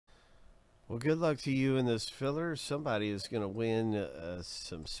Well, good luck to you in this filler. Somebody is going to win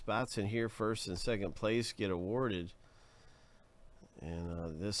some spots in here. First and second place get awarded.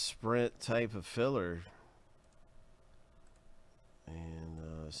 And this sprint type of filler.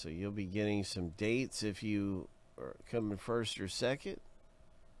 And so you'll be getting some dates if you are coming first or second.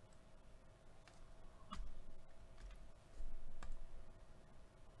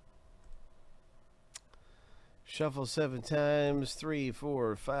 Shuffle 7 times. 3,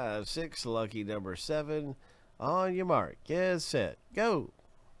 4, 5, 6. Lucky number 7. On your mark. Get set. Go.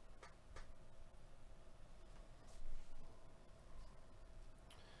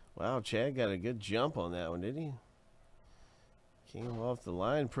 Wow, Chad got a good jump on that one, didn't he? Came off the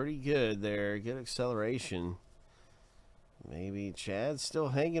line pretty good there. Good acceleration. Maybe Chad's still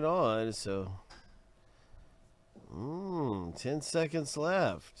hanging on, so 10 seconds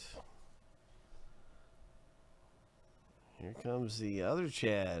left. Here comes the other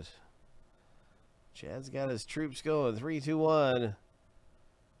Chad. Chad's got his troops going. 3, 2, 1.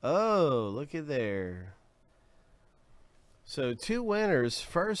 Oh, look at there. So 2 winners.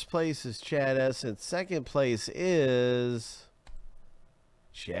 First place is Chad S. And second place is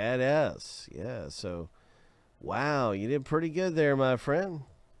Chad S. Yeah, so wow, you did pretty good there, my friend.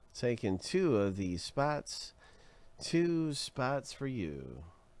 Taking 2 of these spots. 2 spots for you.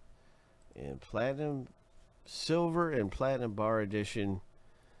 And platinum, silver, and platinum bar edition.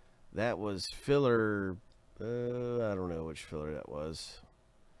 That was filler. I don't know which filler that was.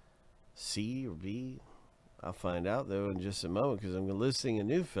 C or B. I'll find out though in just a moment because I'm listing a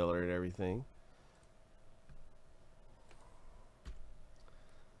new filler and everything.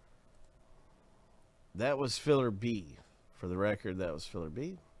 That was filler B. For the record, that was filler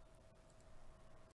B.